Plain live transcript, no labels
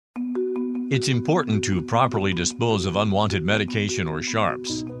It's important to properly dispose of unwanted medication or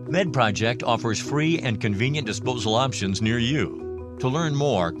sharps. MedProject offers free and convenient disposal options near you. To learn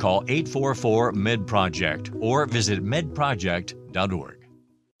more, call 844-MED-PROJECT or visit medproject.org.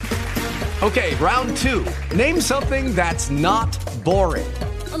 Okay, round two. Name something that's not boring.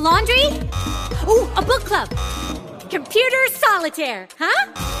 A laundry? Ooh, a book club. Computer solitaire,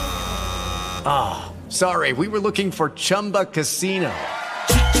 huh? Ah, sorry, we were looking for Chumba Casino.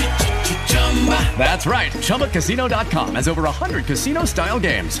 That's right, ChumbaCasino.com has over 100 casino-style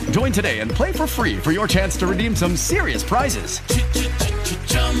games. Join today and play for free for your chance to redeem some serious prizes.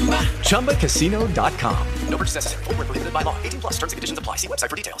 ChumbaCasino.com. No purchase necessary. Void where prohibited by law. 18+. Terms and conditions apply. See website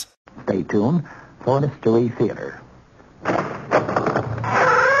for details. Stay tuned for Mystery Theater.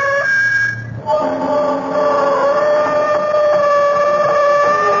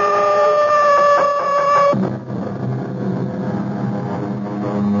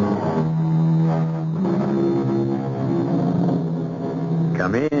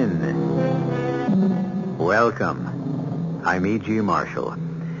 Come in. Welcome. I'm E.G. Marshall.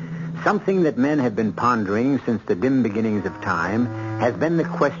 Something that men have been pondering since the dim beginnings of time has been the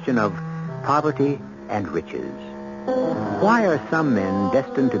question of poverty and riches. Why are some men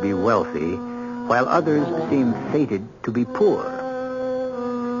destined to be wealthy while others seem fated to be poor?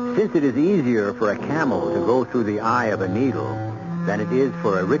 Since it is easier for a camel to go through the eye of a needle than it is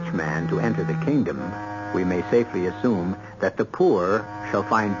for a rich man to enter the kingdom, we may safely assume that the poor shall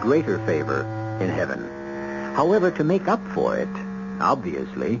find greater favor in heaven. However, to make up for it,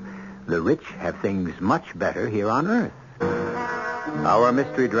 obviously, the rich have things much better here on earth. Our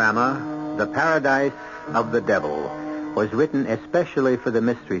mystery drama, The Paradise of the Devil, was written especially for the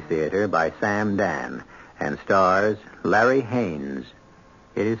Mystery Theater by Sam Dan and stars Larry Haynes.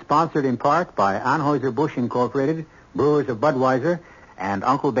 It is sponsored in part by Anheuser-Busch Incorporated, Brewers of Budweiser, and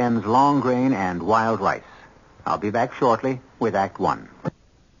Uncle Ben's Long Grain and Wild Rice. I'll be back shortly with Act One.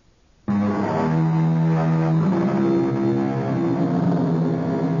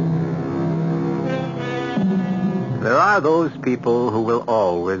 There are those people who will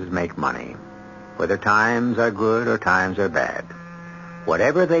always make money, whether times are good or times are bad.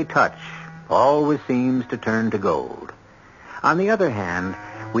 Whatever they touch always seems to turn to gold. On the other hand,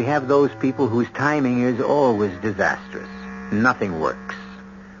 we have those people whose timing is always disastrous. Nothing works.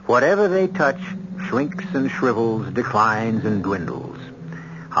 Whatever they touch shrinks and shrivels, declines and dwindles.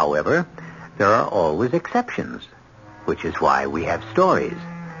 However, there are always exceptions, which is why we have stories.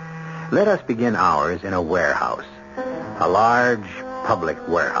 Let us begin ours in a warehouse, a large public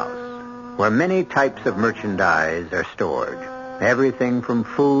warehouse, where many types of merchandise are stored. Everything from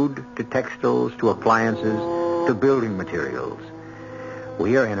food to textiles to appliances to building materials.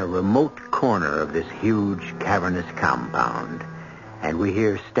 We are in a remote corner of this huge cavernous compound, and we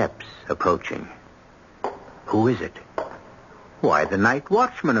hear steps approaching. Who is it? Why, the night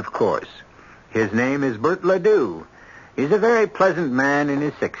watchman, of course. His name is Bert Ledoux. He's a very pleasant man in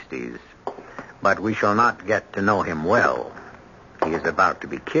his 60s. But we shall not get to know him well. He is about to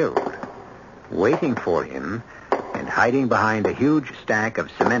be killed. Waiting for him, and hiding behind a huge stack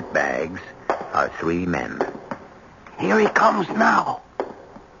of cement bags, are three men. Here he comes now.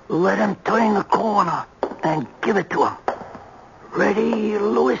 Let him turn the corner and give it to him. Ready,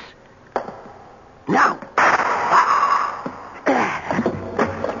 Louis? Now.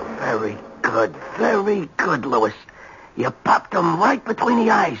 Very good, Louis. You popped him right between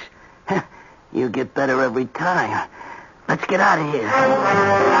the eyes. You get better every time. Let's get out of here.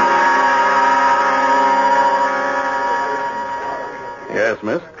 Yes,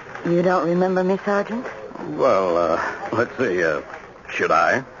 miss? You don't remember me, Sergeant? Well, let's see. Should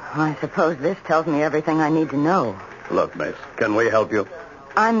I? I suppose this tells me everything I need to know. Look, miss, can we help you?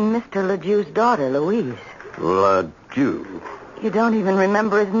 I'm Mr. Ledoux's daughter, Louise. Ledoux. You don't even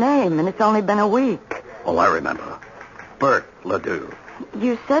remember his name, and it's only been a week. Oh, I remember. Bert Ledoux.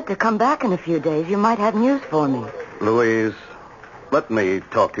 You said to come back in a few days. You might have news for me. Louise, let me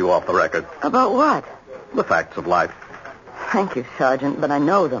talk to you off the record. About what? The facts of life. Thank you, Sergeant, but I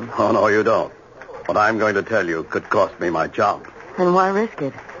know them. Oh, no, you don't. What I'm going to tell you could cost me my job. Then why risk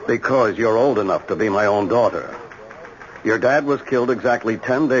it? Because you're old enough to be my own daughter. Your dad was killed exactly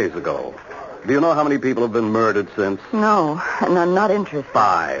 10 days ago. Do you know how many people have been murdered since? No, and I'm not interested.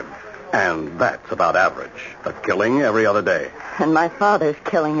 5. And that's about average. A killing every other day. And my father's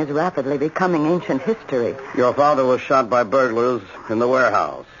killing is rapidly becoming ancient history. Your father was shot by burglars in the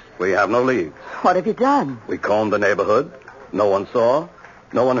warehouse. We have no leads. What have you done? We combed the neighborhood. No one saw.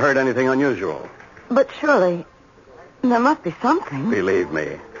 No one heard anything unusual. But surely, there must be something. Believe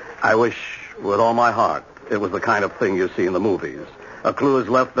me, I wish with all my heart it was the kind of thing you see in the movies. A clue is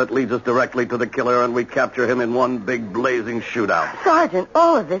left that leads us directly to the killer, and we capture him in one big blazing shootout. Sergeant,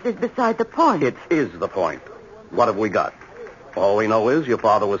 all of this is beside the point. It is the point. What have we got? All we know is your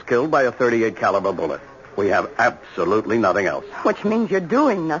father was killed by a .38 caliber bullet. We have absolutely nothing else. Which means you're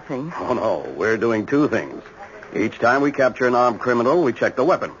doing nothing. Oh, no. We're doing two things. Each time we capture an armed criminal, we check the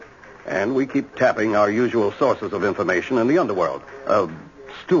weapon. And we keep tapping our usual sources of information in the underworld.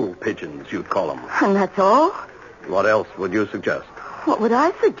 Stool pigeons, you'd call them. And that's all? What else would you suggest? What would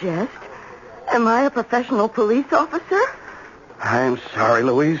I suggest? Am I a professional police officer? I'm sorry,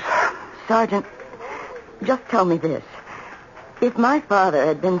 Louise. Sergeant, just tell me this. If my father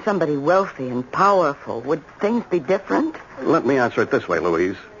had been somebody wealthy and powerful, would things be different? Let me answer it this way,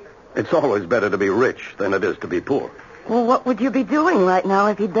 Louise. It's always better to be rich than it is to be poor. Well, what would you be doing right now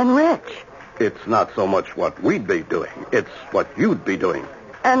if you'd been rich? It's not so much what we'd be doing. It's what you'd be doing.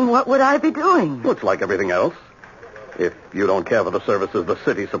 And what would I be doing? Well, it's like everything else. If you don't care for the services the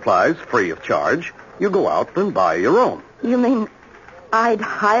city supplies free of charge, you go out and buy your own. You mean I'd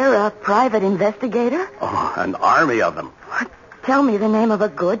hire a private investigator? Oh, an army of them. Tell me the name of a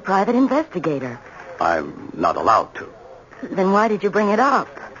good private investigator. I'm not allowed to. Then why did you bring it up?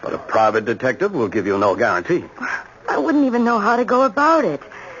 But a private detective will give you no guarantee. I wouldn't even know how to go about it.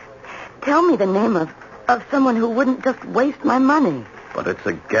 Tell me the name of someone who wouldn't just waste my money. But it's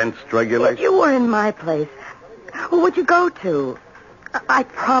against regulation. If you were in my place, who would you go to? I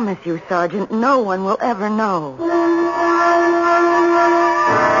promise you, Sergeant, no one will ever know.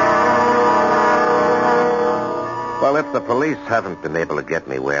 Well, if the police haven't been able to get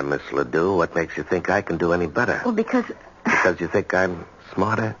anywhere, Miss Ledoux, what makes you think I can do any better? Well, because you think I'm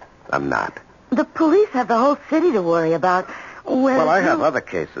smarter? I'm not. The police have the whole city to worry about. Well, I have other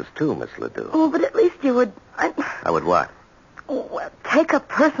cases, too, Miss Ledoux. Oh, but at least you would... I would what? Well, take a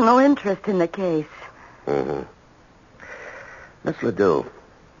personal interest in the case. Mm-hmm. Miss Ledoux,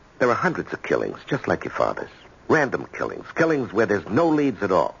 there are hundreds of killings, just like your father's. Random killings. Killings where there's no leads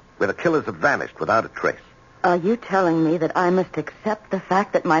at all. Where the killers have vanished without a trace. Are you telling me that I must accept the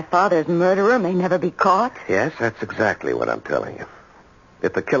fact that my father's murderer may never be caught? Yes, that's exactly what I'm telling you.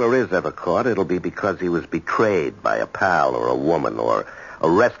 If the killer is ever caught, it'll be because he was betrayed by a pal or a woman or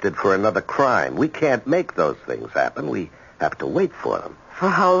arrested for another crime. We can't make those things happen. We have to wait for them. For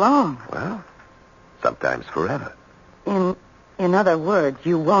how long? Well, sometimes forever. In other words,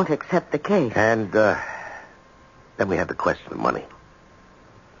 you won't accept the case. And then we have the question of money.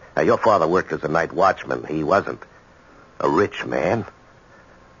 Now, your father worked as a night watchman. He wasn't a rich man.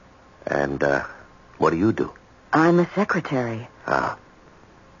 And what do? I'm a secretary. Ah.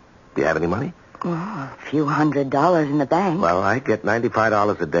 Do you have any money? Oh, a few $100 in the bank. Well, I get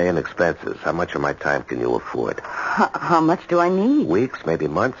 $95 a day in expenses. How much of my time can you afford? How much do I need? Weeks, maybe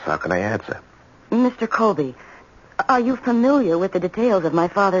months. How can I answer? Mr. Colby, are you familiar with the details of my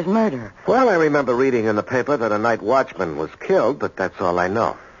father's murder? Well, I remember reading in the paper that a night watchman was killed, but that's all I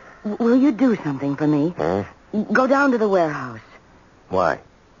know. Will you do something for me? Go down to the warehouse. Why?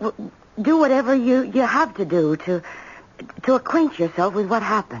 Well, do whatever you have to do to acquaint yourself with what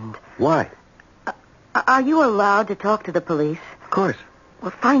happened. Why? Are you allowed to talk to the police? Of course.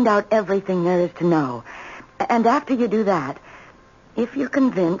 Well, find out everything there is to know. And after you do that, if you're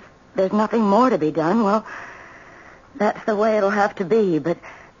convinced there's nothing more to be done, well, that's the way it'll have to be. But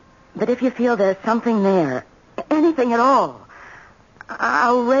if you feel there's something there, anything at all,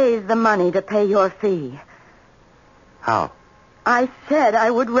 I'll raise the money to pay your fee. How? I said I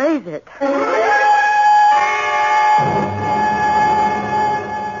would raise it.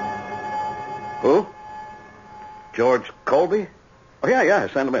 Who? George Colby? Oh, yeah,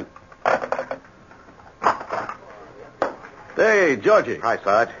 send him in. Hey, Georgie. Hi,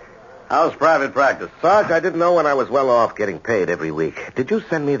 Sarge. How's private practice? Sarge, I didn't know when I was well off getting paid every week. Did you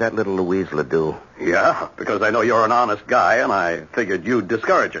send me that little Louise Ledoux? Yeah, because I know you're an honest guy, and I figured you'd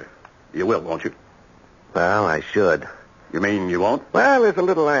discourage her. You will, won't you? Well, I should. You mean you won't? Well, there's a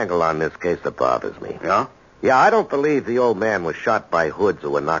little angle on this case that bothers me. Yeah? Yeah, I don't believe the old man was shot by hoods who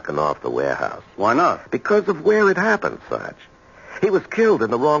were knocking off the warehouse. Why not? Because of where it happened, Sarge. He was killed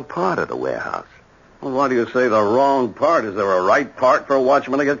in the wrong part of the warehouse. Well, why do you say the wrong part? Is there a right part for a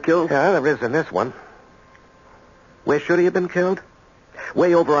watchman to get killed? Yeah, there is in this one. Where should he have been killed?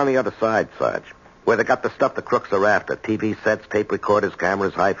 Way over on the other side, Sarge. Where they got the stuff the crooks are after. TV sets, tape recorders,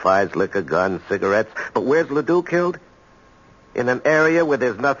 cameras, hi-fis, liquor, guns, cigarettes. But where's Ledoux killed? In an area where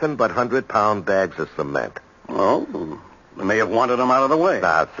there's nothing but 100-pound bags of cement. Well, they may have wanted him out of the way.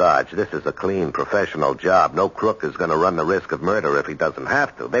 Now, Sarge, this is a clean, professional job. No crook is going to run the risk of murder if he doesn't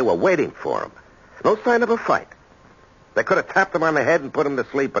have to. They were waiting for him. No sign of a fight. They could have tapped him on the head and put him to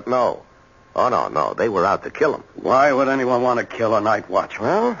sleep, but no. Oh, no. They were out to kill him. Why would anyone want to kill a night watchman?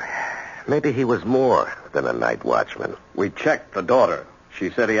 Well, maybe he was more than a night watchman. We checked the daughter. She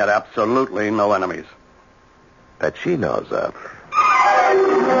said he had absolutely no enemies. That she knows of.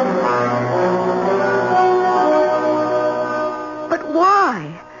 But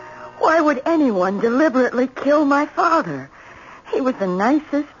why? Why would anyone deliberately kill my father? He was the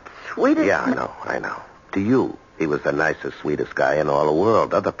nicest, sweetest... Yeah, I know. To you, he was the nicest, sweetest guy in all the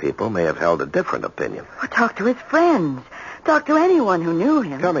world. Other people may have held a different opinion. Well, talk to his friends. Talk to anyone who knew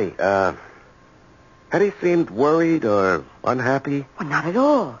him. Tell me, had he seemed worried or unhappy? Well, not at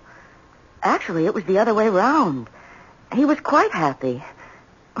all. Actually, it was the other way round. He was quite happy.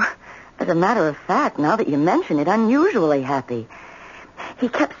 As a matter of fact, now that you mention it, unusually happy. He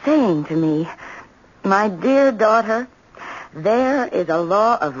kept saying to me, "My dear daughter, there is a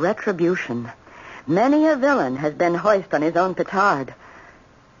law of retribution. Many a villain has been hoist on his own petard."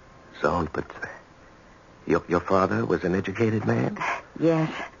 But your father was an educated man?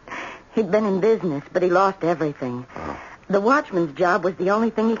 Yes. He'd been in business, but he lost everything. Oh. The watchman's job was the only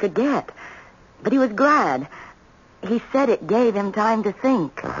thing he could get. But he was glad. He said it gave him time to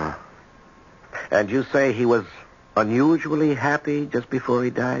think. Uh-huh. And you say he was unusually happy just before he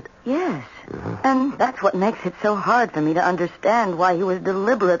died? Yes. Mm-hmm. And that's what makes it so hard for me to understand why he was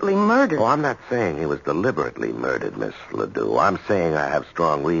deliberately murdered. Oh, I'm not saying he was deliberately murdered, Miss Ledoux. I'm saying I have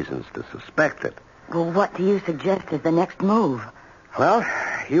strong reasons to suspect it. Well, what do you suggest is the next move? Well,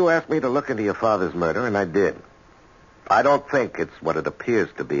 you asked me to look into your father's murder, and I did. I don't think it's what it appears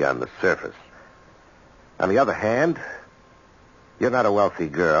to be on the surface. On the other hand, you're not a wealthy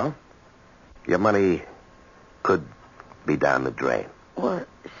girl. Your money could be down the drain. Well,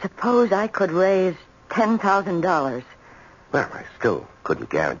 suppose I could raise $10,000. Well, I still couldn't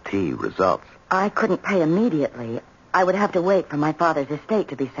guarantee results. I couldn't pay immediately. I would have to wait for my father's estate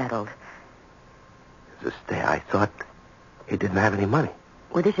to be settled. His estate? I thought he didn't have any money.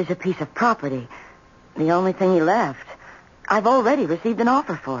 Well, this is a piece of property. The only thing he left. I've already received an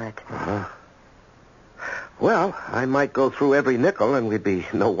offer for it. Uh-huh. Well, I might go through every nickel and we'd be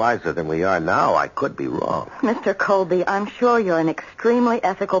no wiser than we are now. I could be wrong. Mr. Colby, I'm sure you're an extremely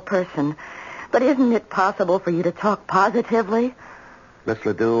ethical person. But isn't it possible for you to talk positively? Miss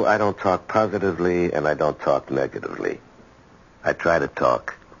Ledoux, I don't talk positively and I don't talk negatively. I try to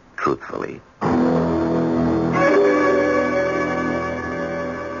talk truthfully.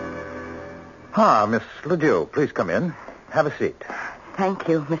 Miss Ledoux, please come in. Have a seat. Thank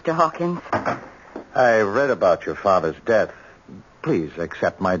you, Mr. Hawkins. I read about your father's death. Please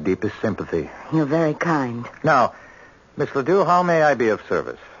accept my deepest sympathy. You're very kind. Now, Miss Ledoux, how may I be of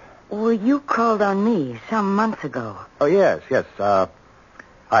service? Well, you called on me some months ago. Oh, yes. I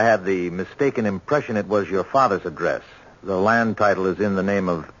had the mistaken impression it was your father's address. The land title is in the name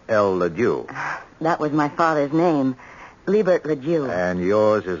of L. Ledoux. That was my father's name, Liebert Ledoux. And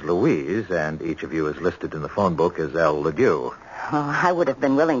yours is Louise, and each of you is listed in the phone book as L. Ledoux. Oh, I would have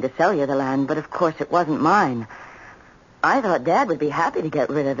been willing to sell you the land, but of course it wasn't mine. I thought Dad would be happy to get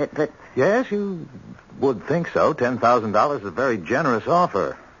rid of it, but... Yes, you would think so. $10,000 is a very generous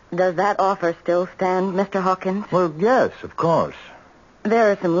offer. Does that offer still stand, Mr. Hawkins? Well, yes, of course.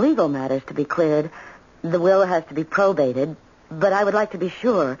 There are some legal matters to be cleared. The will has to be probated, but I would like to be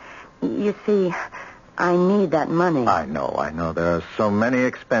sure. You see, I need that money. I know. There are so many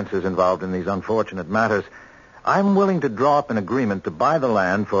expenses involved in these unfortunate matters. I'm willing to draw up an agreement to buy the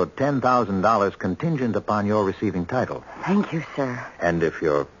land for $10,000 contingent upon your receiving title. Thank you, sir. And if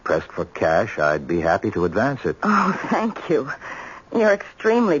you're pressed for cash, I'd be happy to advance it. Oh, thank you. You're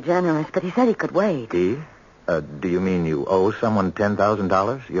extremely generous, but he said he could wait. He? Do you mean you owe someone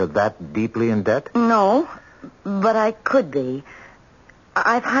 $10,000? You're that deeply in debt? No, but I could be.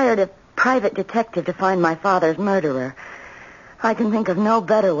 I've hired a private detective to find my father's murderer. I can think of no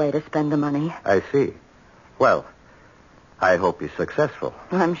better way to spend the money. I see. Well, I hope he's successful.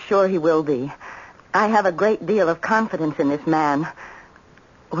 I'm sure he will be. I have a great deal of confidence in this man.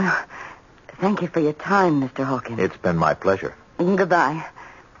 Well, thank you for your time, Mr. Hawkins. It's been my pleasure. Goodbye.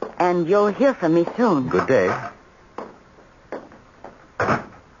 And you'll hear from me soon. Good day.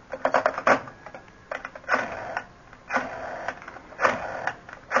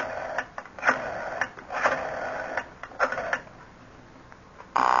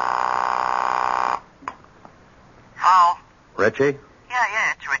 Richie?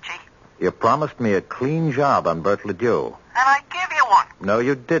 Yeah, it's Richie. You promised me a clean job on Bert Ledoux. And I give you one. No,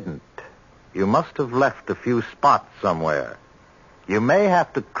 you didn't. You must have left a few spots somewhere. You may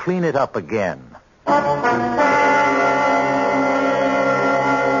have to clean it up again.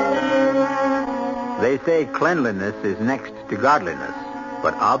 They say cleanliness is next to godliness.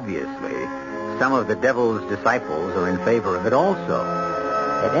 But obviously, some of the devil's disciples are in favor of it also.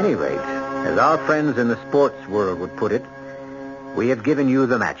 At any rate, as our friends in the sports world would put it, we have given you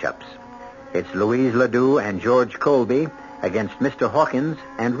the matchups. It's Louise Ledoux and George Colby against Mr. Hawkins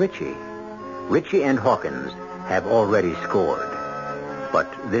and Richie. Richie and Hawkins have already scored.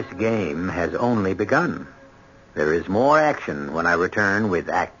 But this game has only begun. There is more action when I return with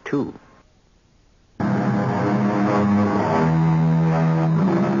Act 2.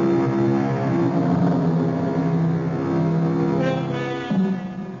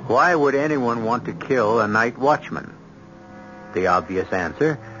 Why would anyone want to kill a night watchman? The obvious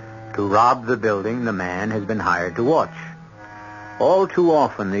answer, to rob the building the man has been hired to watch. All too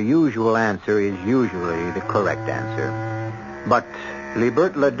often, the usual answer is usually the correct answer. But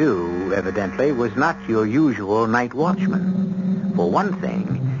Libert Ledoux, evidently, was not your usual night watchman. For one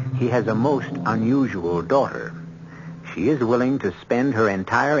thing, he has a most unusual daughter. She is willing to spend her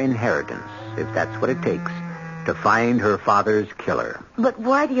entire inheritance, if that's what it takes, to find her father's killer. But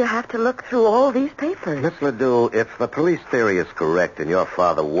why do you have to look through all these papers? Miss Ledoux, if the police theory is correct and your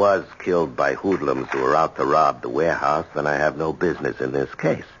father was killed by hoodlums who were out to rob the warehouse, then I have no business in this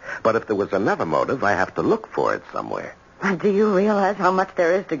case. But if there was another motive, I have to look for it somewhere. Do you realize how much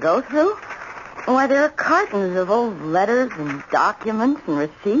there is to go through? Why, there are cartons of old letters and documents and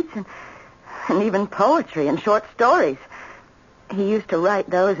receipts and even poetry and short stories. He used to write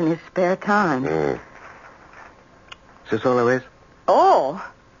those in his spare time. Is this all there is? Oh.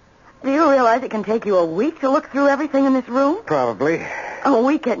 Do you realize it can take you a week to look through everything in this room? Probably. A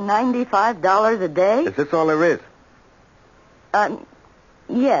week at $95 a day? Is this all there is?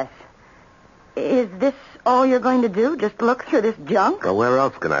 Yes. Is this all you're going to do? Just look through this junk? Well, where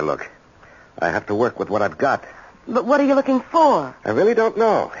else can I look? I have to work with what I've got. But what are you looking for? I really don't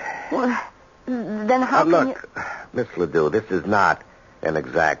know. Well, then how can look, Miss Ledoux, this is not an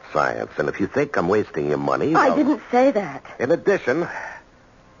exact science. And if you think I'm wasting your money... I didn't say that. In addition,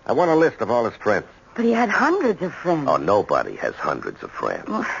 I want a list of all his friends. But he had hundreds of friends. Oh, nobody has hundreds of friends.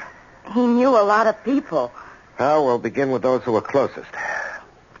 Well, he knew a lot of people. Oh, we'll begin with those who are closest.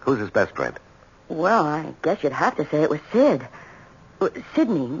 Who's his best friend? Well, I guess you'd have to say it was Sid.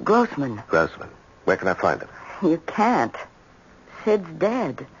 Sidney Grossman. Grossman. Where can I find him? You can't. Sid's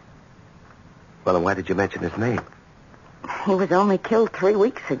dead. Well, then why did you mention his name? He was only killed 3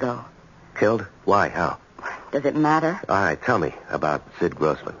 weeks ago. Killed? Why? How? Does it matter? All right, tell me about Sid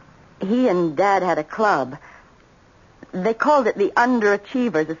Grossman. He and Dad had a club. They called it the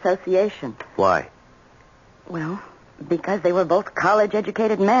Underachievers Association. Why? Well, because they were both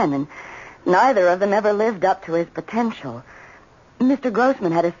college-educated men, and neither of them ever lived up to his potential. Mr.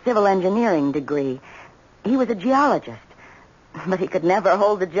 Grossman had a civil engineering degree. He was a geologist, but he could never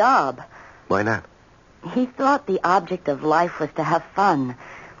hold a job. Why not? He thought the object of life was to have fun.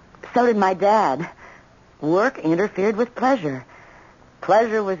 So did my dad. Work interfered with pleasure.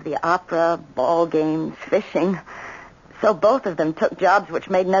 Pleasure was the opera, ball games, fishing. So both of them took jobs which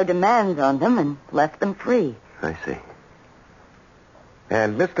made no demands on them and left them free. I see.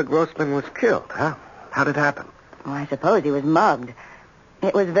 And Mr. Grossman was killed, huh? How did it happen? Well, I suppose he was mugged.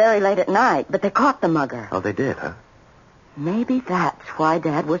 It was very late at night, but they caught the mugger. Oh, they did, huh? Maybe that's why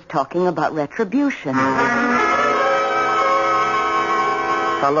Dad was talking about retribution.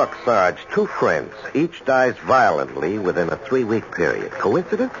 Now, look, Sarge, 2 friends. Each dies violently within a 3-week period.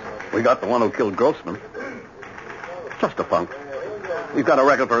 Coincidence? We got the one who killed Grossman. Just a punk. We've got a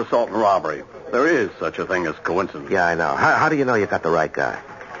record for assault and robbery. There is such a thing as coincidence. Yeah, I know. How do you know you got the right guy?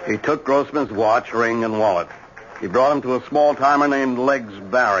 He took Grossman's watch, ring, and wallet. He brought him to a small-timer named Legs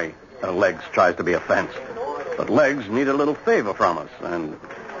Barry. Legs tries to be a fence. But Legs need a little favor from us, and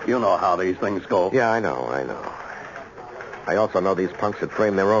you know how these things go. Yeah, I know. I also know these punks would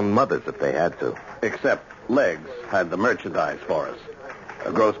frame their own mothers if they had to. Except Legs had the merchandise for us.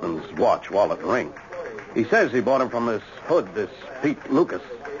 Grossman's watch, wallet, and ring. He says he bought him from this hood, this Pete Lucas.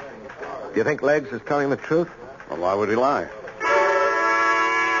 Do you think Legs is telling the truth? Well, why would he lie?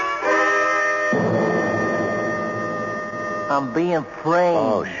 I'm being framed.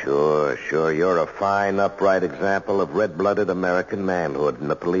 Oh, sure. You're a fine, upright example of red-blooded American manhood, and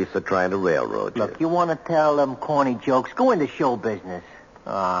the police are trying to railroad you. Look, you want to tell them corny jokes? Go into show business.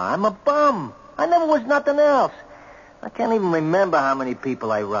 I'm a bum. I never was nothing else. I can't even remember how many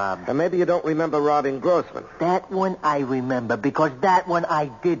people I robbed. And maybe you don't remember robbing Grossman. That one I remember, because that one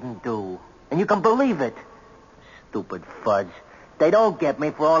I didn't do. And you can believe it. Stupid fudge. They don't get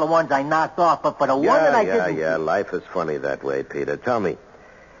me for all the ones I knocked off, but for the one that I didn't... Yeah, life is funny that way, Peter. Tell me,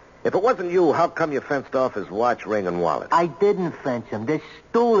 if it wasn't you, how come you fenced off his watch, ring, and wallet? I didn't fence him. This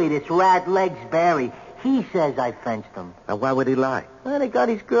stoolie, this rat Legs Barry, He says I fenced him. Now, why would he lie? Well, they got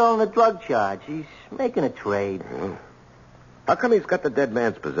his girl on a drug charge. He's making a trade. How come he's got the dead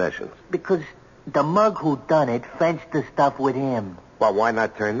man's possessions? Because the mug who done it fenced the stuff with him. Well, why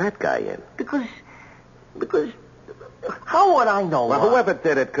not turn that guy in? Because, how would I know? Well, whoever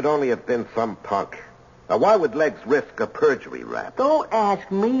did it could only have been some punk. Now, why would Legs risk a perjury rap? Don't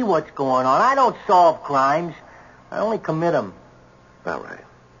ask me what's going on. I don't solve crimes. I only commit them. All right.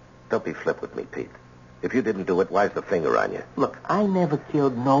 Don't be flip with me, Pete. If you didn't do it, why's the finger on you? Look, I never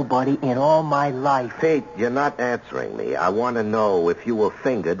killed nobody in all my life. Pete, you're not answering me. I want to know if you were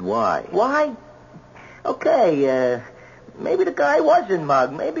fingered, why? Why? Okay, maybe the guy wasn't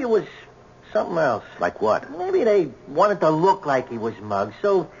mugged. Maybe it was something else. Like what? Maybe they wanted to look like he was mugged,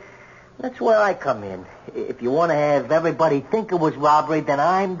 so that's where I come in. If you want to have everybody think it was robbery, then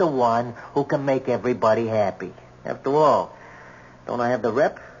I'm the one who can make everybody happy. After all, don't I have the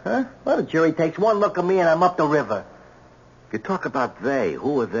rep? Huh? Well, the jury takes one look at me and I'm up the river. You talk about they.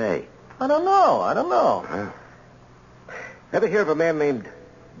 Who are they? I don't know. Huh? Ever hear of a man named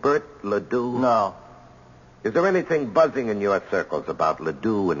Bert Ledoux? No. Is there anything buzzing in your circles about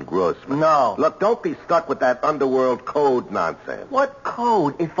Ledoux and Grossman? No. Look, don't be stuck with that underworld code nonsense. What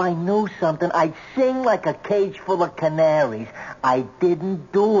code? If I knew something, I'd sing like a cage full of canaries. I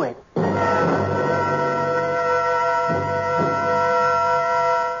didn't do it.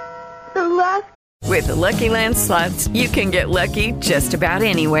 With the Lucky Land Slots, you can get lucky just about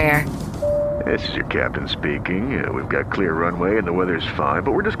anywhere. This is your captain speaking. We've got clear runway and the weather's fine,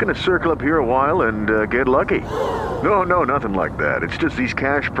 but we're just going to circle up here a while and get lucky. No, nothing like that. It's just these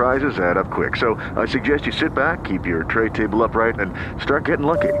cash prizes add up quick. So I suggest you sit back, keep your tray table upright, and start getting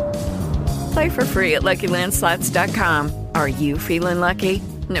lucky. Play for free at LuckyLandSlots.com. Are you feeling lucky?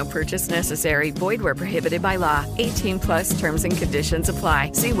 No purchase necessary. Void where prohibited by law. 18+ terms and conditions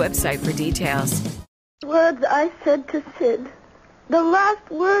apply. See website for details. Words I said to Sid. The last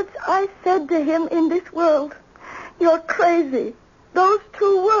words I said to him in this world. You're crazy. Those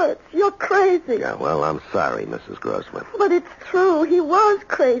 2 words. You're crazy. Yeah, well, I'm sorry, Mrs. Grossman. But it's true. He was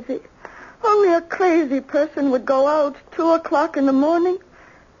crazy. Only a crazy person would go out 2:00 in the morning.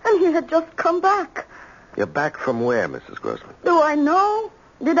 And he had just come back. You're back from where, Mrs. Grossman? Do I know?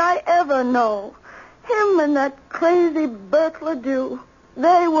 Did I ever know? Him and that crazy Bert Ledoux.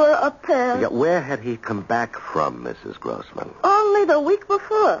 They were a pair. Yeah, where had he come back from, Mrs. Grossman? Only the week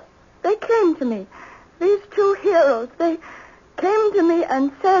before. They came to me. These 2 heroes. They came to me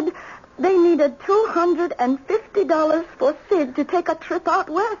and said they needed $250 for Sid to take a trip out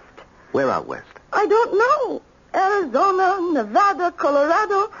west. Where out west? I don't know. Arizona, Nevada,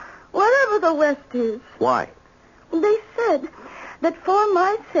 Colorado, wherever the west is. Why? They said that for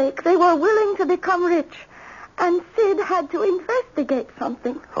my sake they were willing to become rich. And Sid had to investigate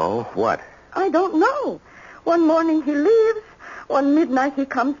something. Oh, what? I don't know. One morning he leaves. One midnight he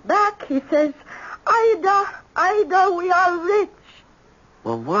comes back. He says, Ida, we are rich.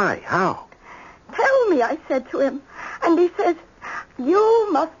 Well, why? How? Tell me, I said to him. And he says,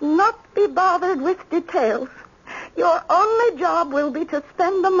 you must not be bothered with details. Your only job will be to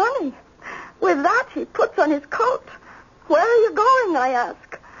spend the money. With that, he puts on his coat. Where are you going, I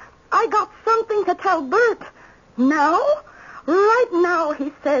ask. I got something to tell Bert. Now? Right now,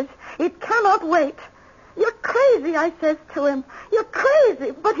 he says. It cannot wait. You're crazy, I says to him. You're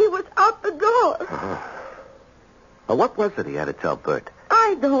crazy, but he was out the door. Well, what was it he had to tell Bert?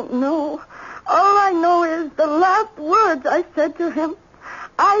 I don't know. All I know is the last words I said to him.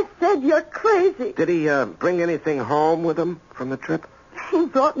 I said, you're crazy. Did he bring anything home with him from the trip? He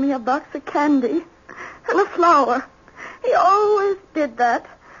brought me a box of candy and a flower. He always did that.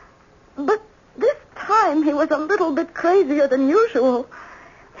 But this time he was a little bit crazier than usual.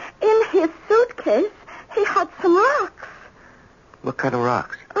 In his suitcase, he had some rocks. What kind of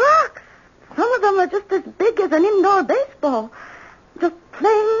rocks? Rocks. Some of them are just as big as an indoor baseball. Just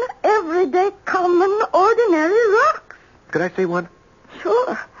plain, everyday, common, ordinary rocks. Could I see one?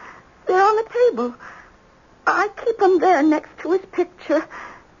 Sure. They're on the table. I keep them there next to his picture.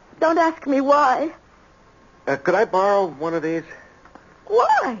 Don't ask me why. Could I borrow one of these?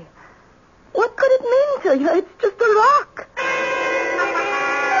 Why? What could it mean to you? It's just a rock.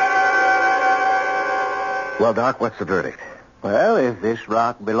 Well, Doc, what's the verdict? Well, if this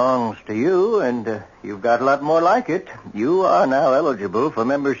rock belongs to you and you've got a lot more like it, you are now eligible for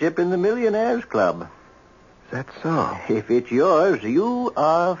membership in the Millionaires Club. Is that so? If it's yours, you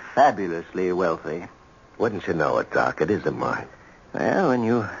are fabulously wealthy. Wouldn't you know it, Doc? It isn't mine. Well, when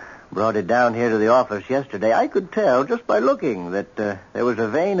you brought it down here to the office yesterday, I could tell just by looking that there was a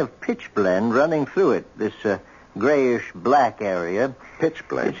vein of pitch blende running through it. This grayish-black area. Pitch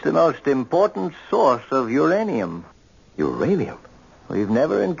black? It's the most important source of uranium. Uranium? We've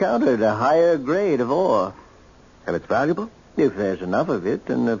never encountered a higher grade of ore. And it's valuable? If there's enough of it,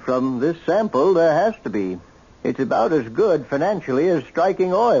 and from this sample, there has to be. It's about as good financially as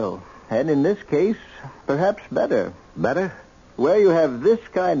striking oil. And in this case, perhaps better. Better? Where you have this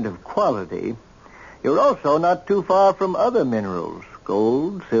kind of quality, you're also not too far from other minerals.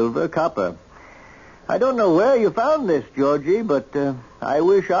 Gold, silver, copper. I don't know where you found this, Georgie, but I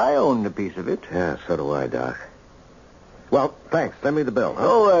wish I owned a piece of it. Yeah, so do I, Doc. Well, thanks. Send me the bill. Huh?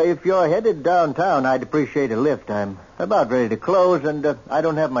 Oh, if you're headed downtown, I'd appreciate a lift. I'm about ready to close, and I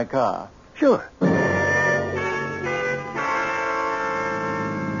don't have my car. Sure.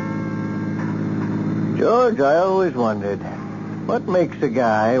 George, I always wondered, what makes a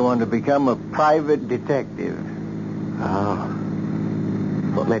guy want to become a private detective? Oh.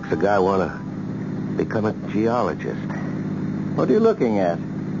 What makes a guy want to become a geologist? What are you looking at?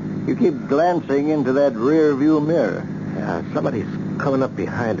 You keep glancing into that rear view mirror. Yeah, somebody's coming up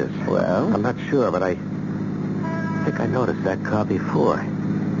behind us. Well? I'm not sure, but I think I noticed that car before.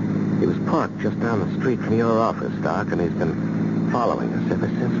 He was parked just down the street from your office, Doc, and he's been following us ever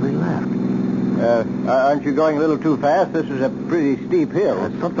since we left. Aren't you going a little too fast? This is a pretty steep hill.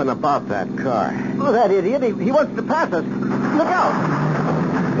 There's something about that car. Look at that idiot. He wants to pass us. Look out.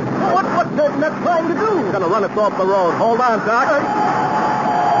 What's that nut trying to do? He's going to run us off the road. Hold on, Doc.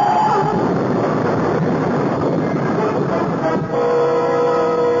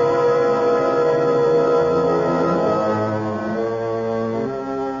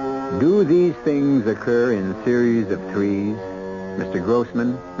 Do these things occur in series of threes? Mr.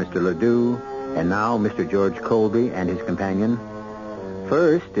 Grossman, Mr. Ledoux, and now Mr. George Colby and his companion?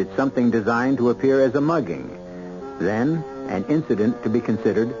 First, it's something designed to appear as a mugging. Then, an incident to be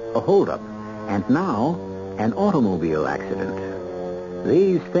considered a holdup. And now, an automobile accident.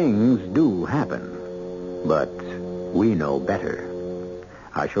 These things do happen. But we know better.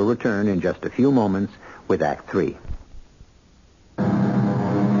 I shall return in just a few moments with Act 3.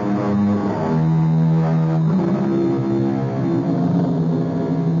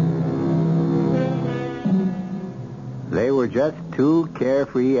 They were just two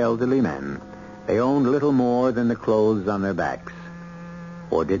carefree elderly men. They owned little more than the clothes on their backs.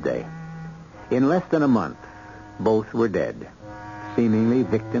 Or did they? In less than a month, both were dead, seemingly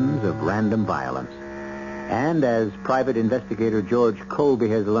victims of random violence. And as Private Investigator George Colby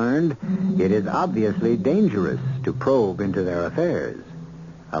has learned, it is obviously dangerous to probe into their affairs.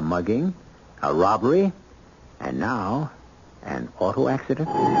 A mugging, a robbery, and now an auto accident.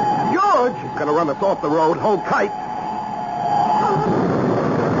 George! He's going to run us off the road. Hold tight.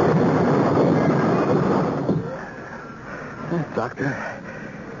 Doctor?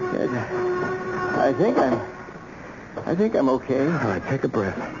 I think I'm okay. All right, take a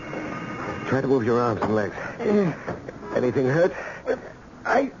breath. Try to move your arms and legs. Anything hurt?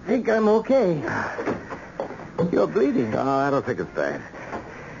 I think I'm okay. You're bleeding. Oh, I don't think it's bad.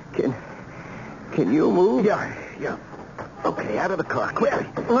 Can you move? Yeah. Okay, out of the car, quickly.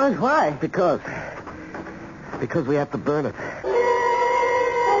 Why? Because we have to burn it.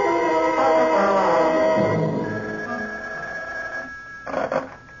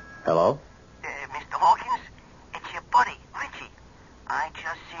 Hello? Mr. Hawkins, it's your buddy, Richie. I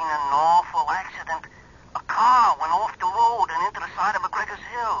just seen an awful accident. A car went off the road and into the side of McGregor's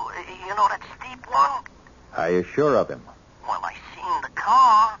Hill. You know that steep one? Are you sure of him? Well, I seen the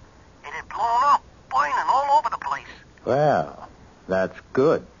car. It had blown up, burning all over the place. Well, that's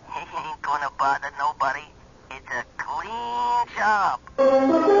good. He ain't gonna bother nobody. It's a clean job.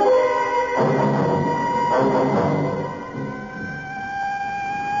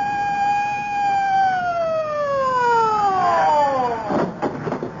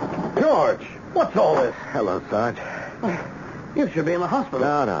 George, what's all this? Hello, Sarge. You should be in the hospital.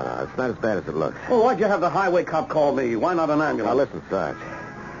 No. It's not as bad as it looks. Well, why'd you have the highway cop call me? Why not an ambulance? Now, listen, Sarge.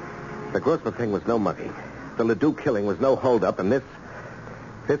 The Grossman thing was no mugging. The Ledoux killing was no holdup, and this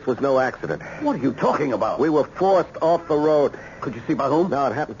was no accident. What are you talking about? We were forced off the road. Could you see by whom? No,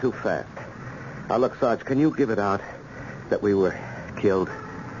 it happened too fast. Now, look, Sarge, can you give it out that we were killed?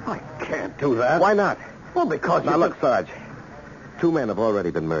 I can't do that. Why not? Well, because Now, look, Sarge. 2 men have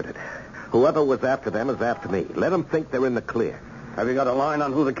already been murdered. Whoever was after them is after me. Let them think they're in the clear. Have you got a line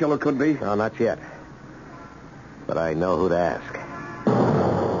on who the killer could be? No, not yet. But I know who to ask.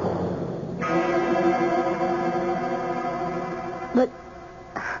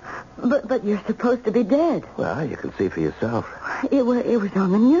 But you're supposed to be dead. Well, you can see for yourself. It was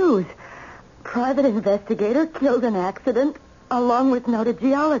on the news. Private investigator killed in accident along with noted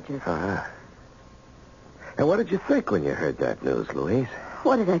geologist. Uh-huh. And what did you think when you heard that news, Louise?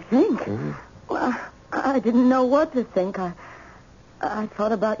 What did I think? Mm-hmm. Well, I didn't know what to think. I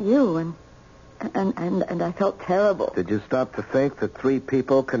thought about you, and I felt terrible. Did you stop to think that 3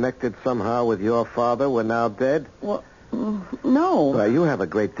 people connected somehow with your father were now dead? Well, no. Well, you have a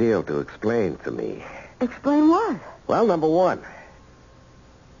great deal to explain to me. Explain what? Well, number 1.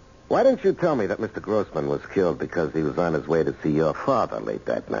 Why didn't you tell me that Mr. Grossman was killed because he was on his way to see your father late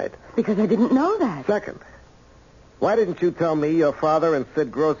that night? Because I didn't know that. Second, why didn't you tell me your father and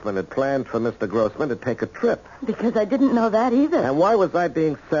Sid Grossman had planned for Mr. Grossman to take a trip? Because I didn't know that either. And why was I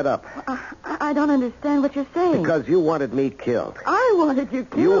being set up? I don't understand what you're saying. Because you wanted me killed. I wanted you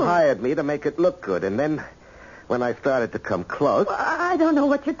killed. You hired me to make it look good, and then when I started to come close... Well, I don't know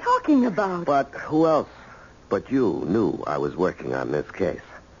what you're talking about. But who else but you knew I was working on this case?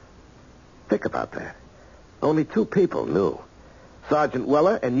 Think about that. Only 2 people knew. Sergeant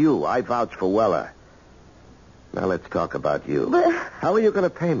Weller and you. I vouch for Weller. Now let's talk about you. But... How are you going to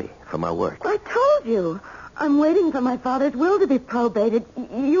pay me for my work? I told you. I'm waiting for my father's will to be probated.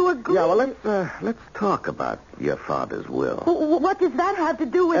 You agree? Yeah, well, let's talk about your father's will. What does that have to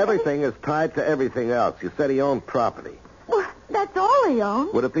do with... Everything is tied to everything else. You said he owned property. Well, that's all he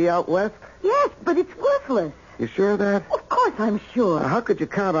owns. Would it be out west? Yes, but it's worthless. You sure of that? Of course I'm sure. Now, how could you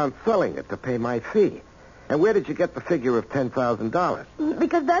count on selling it to pay my fee? And where did you get the figure of $10,000?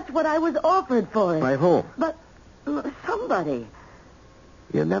 Because that's what I was offered for it. By whom? But somebody.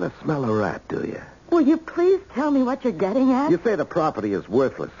 You never smell a rat, do you? Will you please tell me what you're getting at? You say the property is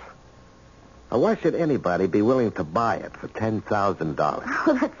worthless. Now, why should anybody be willing to buy it for $10,000?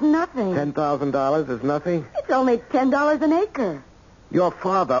 Oh, that's nothing. $10,000 is nothing? It's only $10 an acre. Your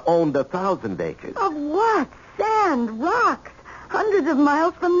father owned 1,000 acres. Of what? Sand, rocks, hundreds of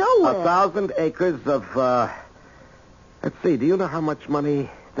miles from nowhere. 1,000 acres of, let's see, do you know how much money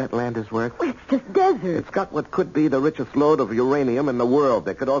that land is worth? Well, it's just desert. It's got what could be the richest load of uranium in the world.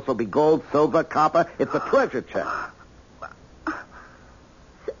 There could also be gold, silver, copper. It's a treasure chest.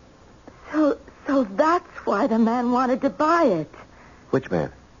 So that's why the man wanted to buy it. Which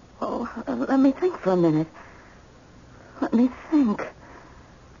man? Oh, let me think for a minute. Let me think.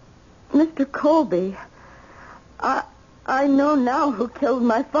 Mr. Colby, I know now who killed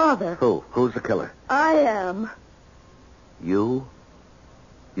my father. Who? Who's the killer? I am. You?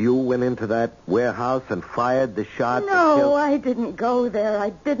 You went into that warehouse and fired the shot? No, I didn't go there. I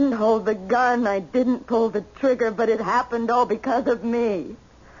didn't hold the gun. I didn't pull the trigger, but it happened all because of me.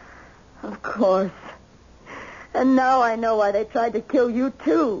 Of course. And now I know why they tried to kill you,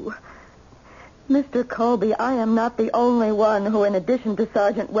 too. Mr. Colby, I am not the only one who, in addition to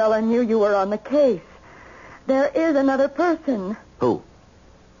Sergeant Weller, knew you were on the case. There is another person. Who?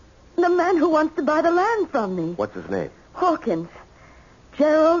 The man who wants to buy the land from me. What's his name? Hawkins.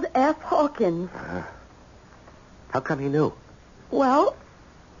 Gerald F. Hawkins. How come he knew? Well,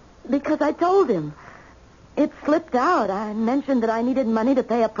 because I told him. It slipped out. I mentioned that I needed money to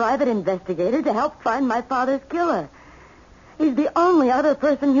pay a private investigator to help find my father's killer. He's the only other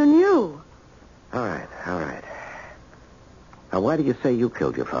person you knew. All right. Now, why do you say you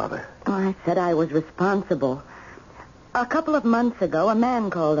killed your father? Oh, I said I was responsible. A couple of months ago, a man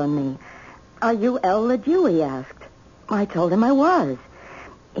called on me. Are you L. LeDew, he asked. I told him I was.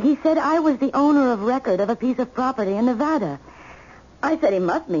 He said I was the owner of record of a piece of property in Nevada. I said he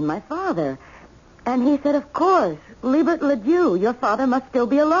must mean my father. And he said, of course, Liebert LeDew, your father must still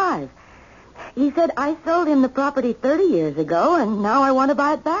be alive. He said, I sold him the property 30 years ago, and now I want to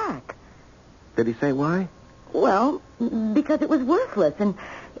buy it back. Did he say why? Well, because it was worthless,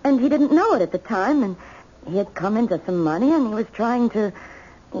 and he didn't know it at the time, and he had come into some money, and he was trying to,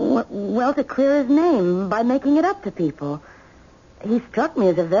 to clear his name by making it up to people. He struck me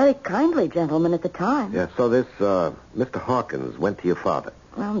as a very kindly gentleman at the time. Yeah, so this, Mr. Hawkins went to your father.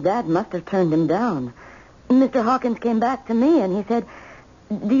 Well, Dad must have turned him down. Mr. Hawkins came back to me, and he said,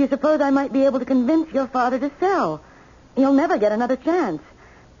 do you suppose I might be able to convince your father to sell? He'll never get another chance.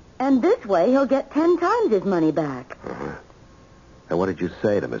 And this way, he'll get 10 times his money back. Uh-huh. And what did you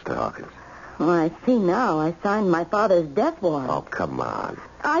say to Mr. Hawkins? Well, I see now. I signed my father's death warrant. Oh, come on.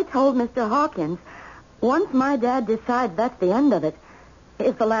 I told Mr. Hawkins, once my dad decides that's the end of it,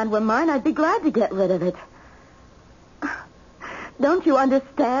 if the land were mine, I'd be glad to get rid of it. Don't you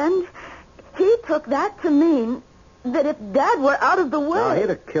understand? He took that to mean that if Dad were out of the way... Now, he'd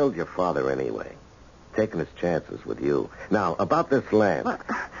have killed your father anyway, taking his chances with you. Now, about this land... Well,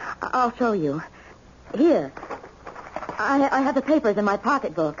 I'll show you. Here. I have the papers in my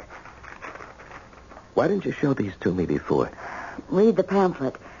pocketbook. Why didn't you show these to me before? Read the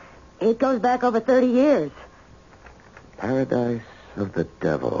pamphlet. It goes back over 30 years. Paradise of the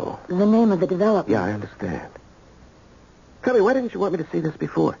Devil. The name of the development. Yeah, I understand. Tell me, why didn't you want me to see this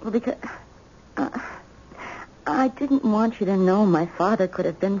before? Well, because I didn't want you to know my father could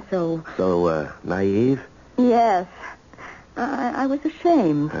have been so... So, naive? Yes. I was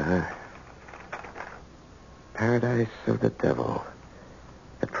ashamed. Paradise of the Devil.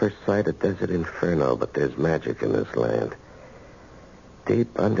 At first sight, a desert inferno, but there's magic in this land.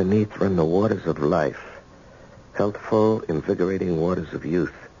 Deep underneath run the waters of life. Healthful, invigorating waters of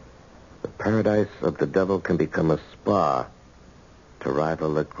youth. The paradise of the Devil can become a spa to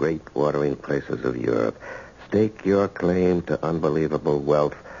rival the great watering places of Europe. Stake your claim to unbelievable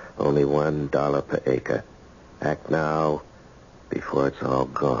wealth, only $1 per acre. Act now before it's all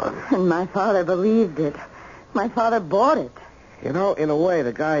gone. And my father believed it. My father bought it. You know, in a way,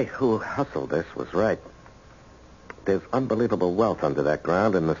 the guy who hustled this was right. There's unbelievable wealth under that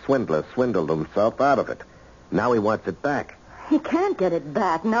ground, and the swindler swindled himself out of it. Now he wants it back. He can't get it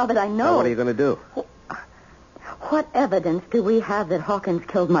back now that I know. Now what are you going to do? What evidence do we have that Hawkins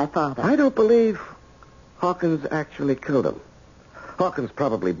killed my father? I don't believe Hawkins actually killed him. Hawkins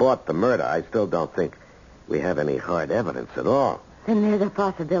probably bought the murder. I still don't think we have any hard evidence at all. Then there's a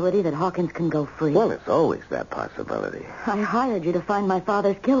possibility that Hawkins can go free. Well, there's always that possibility. I hired you to find my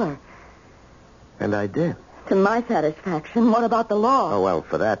father's killer. And I did. To my satisfaction. What about the law? Oh, well,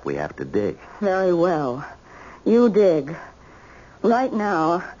 for that we have to dig. Very well. You dig. Right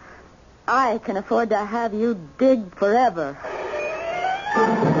now, I can afford to have you dig forever.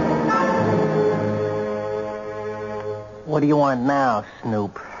 What do you want now,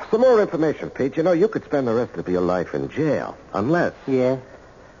 Snoop? Some more information, Pete. You know, you could spend the rest of your life in jail. Unless... Yeah?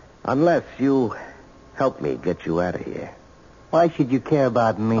 Unless you help me get you out of here. Why should you care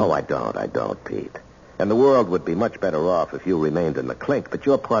about me? Oh, I don't, Pete. And the world would be much better off if you remained in the clink, but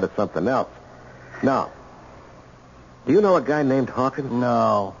you're part of something else. Now, do you know a guy named Hawkins?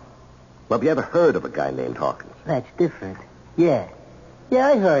 No. Well, have you ever heard of a guy named Hawkins? That's different. Yeah. Yeah,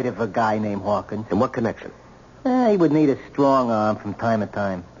 I heard of a guy named Hawkins. In what connection? He would need a strong arm from time to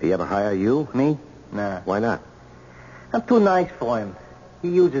time. Did he ever hire you? Me? Nah. Why not? I'm too nice for him. He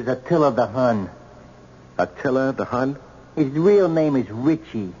uses Attila the Hun. Attila the Hun? His real name is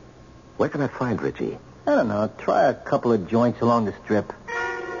Richie. Where can I find Richie? I don't know. Try a couple of joints along the strip.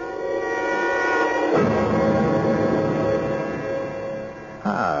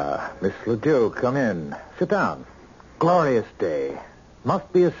 Ah, Miss Ledoux, come in. Sit down. Glorious day.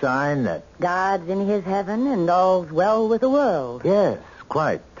 Must be a sign that... God's in his heaven and all's well with the world. Yes,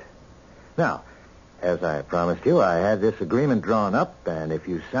 quite. Now, as I promised you, I had this agreement drawn up, and if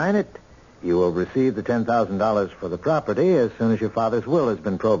you sign it, you will receive the $10,000 for the property as soon as your father's will has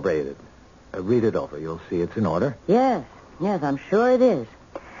been probated. Read it over. You'll see it's in order. Yes, I'm sure it is.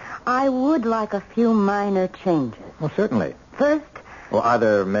 I would like a few minor changes. Well, certainly. First... Well, are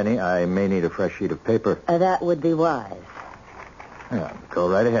there many? I may need a fresh sheet of paper. That would be wise. Yeah, go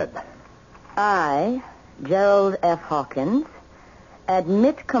right ahead. I, Gerald F. Hawkins,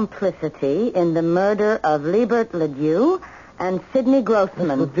 admit complicity in the murder of Liebert Ledoux and Sidney Grossman.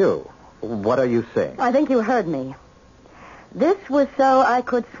 Miss Ledoux, what are you saying? I think you heard me. This was so I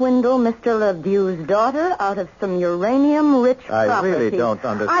could swindle Mr. Ledoux's daughter out of some uranium-rich property. I really don't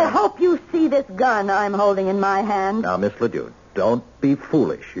understand. I hope you see this gun I'm holding in my hand. Now, Miss Ledoux, don't be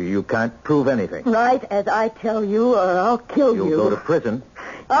foolish. You can't prove anything. Right as I tell you, or I'll kill you. You'll go to prison.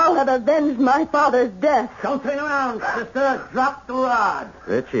 I'll have avenged my father's death. Don't turn around, sister. Drop the rod.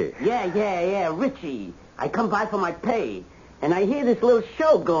 Richie. Yeah, Richie. I come by for my pay, and I hear this little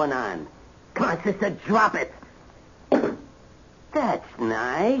show going on. Come on, sister, drop it. That's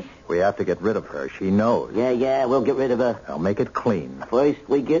nice. We have to get rid of her. She knows. Yeah, we'll get rid of her. I'll make it clean. First,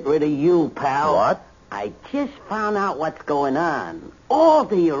 we get rid of you, pal. What? I just found out what's going on. All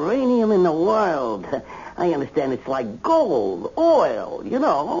the uranium in the world. I understand it's like gold, oil, you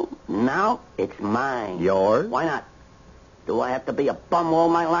know. Now it's mine. Yours? Why not? Do I have to be a bum all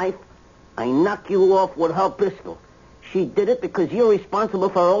my life? I knock you off with her pistol. She did it because you're responsible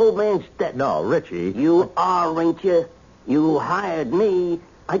for her old man's death. No, Richie. You are, ain't you? You hired me.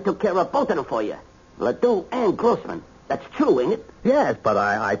 I took care of both of them for you. Ledoux and Grossman. That's true, ain't it? Yes, but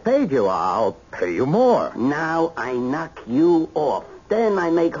I paid you. I'll pay you more. Now I knock you off. Then I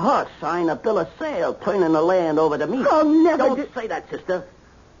make her sign a bill of sale, turning the land over to me. Oh, never. Don't say that, sister.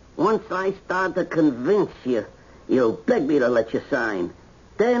 Once I start to convince you, you'll beg me to let you sign.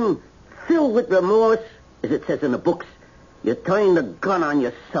 Then, filled with remorse, as it says in the books, you turn the gun on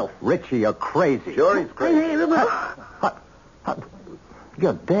yourself. Richie, you're crazy. Sure he's crazy. Hey,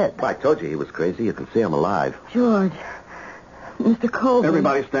 You're dead. I told you he was crazy. You can see him alive. George, Mr. Colby.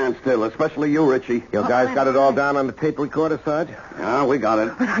 Everybody stand still, especially you, Richie. You guys got it all down on the tape recorder, Sarge? Yeah, we got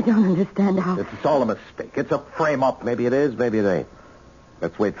it. But I don't understand how... It's all a mistake. It's a frame-up. Maybe it is, maybe it ain't.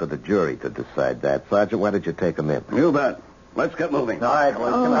 Let's wait for the jury to decide that. Sergeant, why did you take him in? You bet. Let's get moving. All right,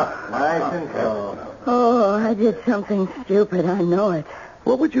 boys, come on. Nice and slow. Oh, I did something stupid. I know it.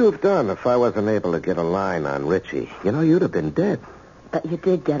 What would you have done if I wasn't able to get a line on Richie? You know, you'd have been dead. But you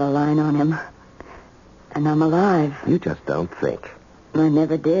did get a line on him. And I'm alive. You just don't think. I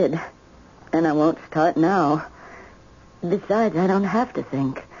never did. And I won't start now. Besides, I don't have to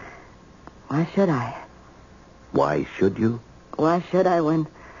think. Why should I? Why should you? Why should I when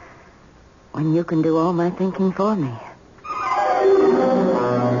you can do all my thinking for me?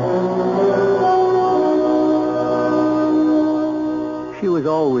 She was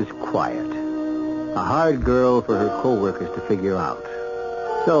always quiet. A hard girl for her co-workers to figure out.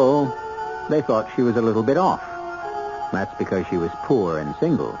 So, they thought she was a little bit off. That's because she was poor and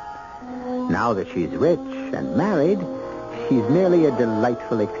single. Now that she's rich and married, she's merely a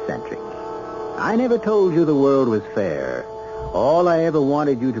delightful eccentric. I never told you the world was fair. All I ever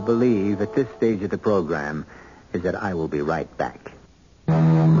wanted you to believe at this stage of the program is that I will be right back.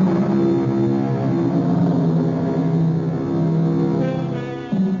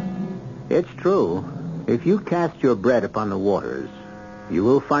 It's true. If you cast your bread upon the waters, you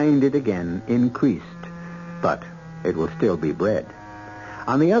will find it again increased, but it will still be bread.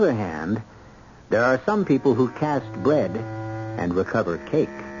 On the other hand, there are some people who cast bread and recover cake.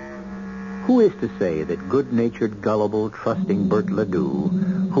 Who is to say that good-natured, gullible, trusting Bert Ledoux,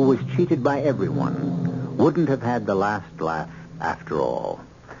 who was cheated by everyone, wouldn't have had the last laugh after all?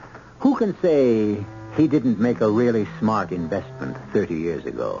 Who can say he didn't make a really smart investment 30 years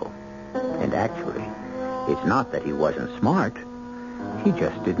ago? And actually, it's not that he wasn't smart. He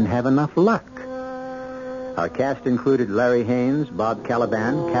just didn't have enough luck. Our cast included Larry Haynes, Bob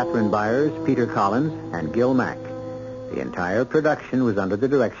Caliban, Catherine Byers, Peter Collins, and Gil Mack. The entire production was under the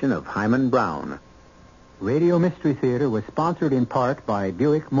direction of Hyman Brown. Radio Mystery Theater was sponsored in part by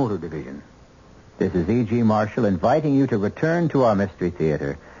Buick Motor Division. This is E.G. Marshall inviting you to return to our Mystery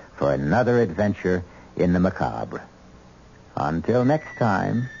Theater for another adventure in the macabre. Until next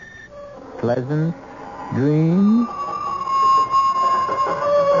time, pleasant dreams.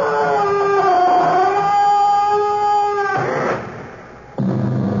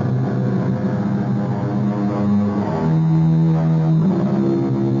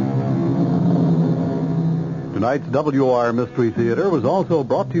 Tonight's WR Mystery Theater was also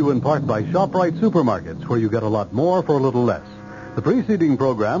brought to you in part by ShopRite Supermarkets, where you get a lot more for a little less. The preceding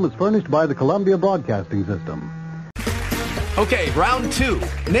program is furnished by the Columbia Broadcasting System. Okay, round two.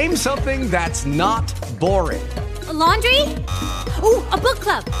 Name something that's not boring. A laundry? Ooh, a book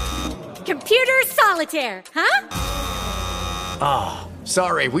club. Computer solitaire, huh? Ah,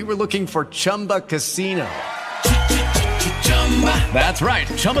 sorry, we were looking for Chumba Casino. That's right.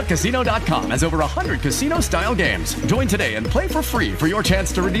 ChumbaCasino.com has over 100 casino-style games. Join today and play for free for your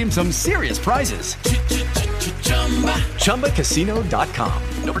chance to redeem some serious prizes. ChumbaCasino.com.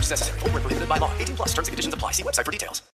 No purchase necessary. Void where prohibited by law. 18+ terms and conditions apply. See website for details.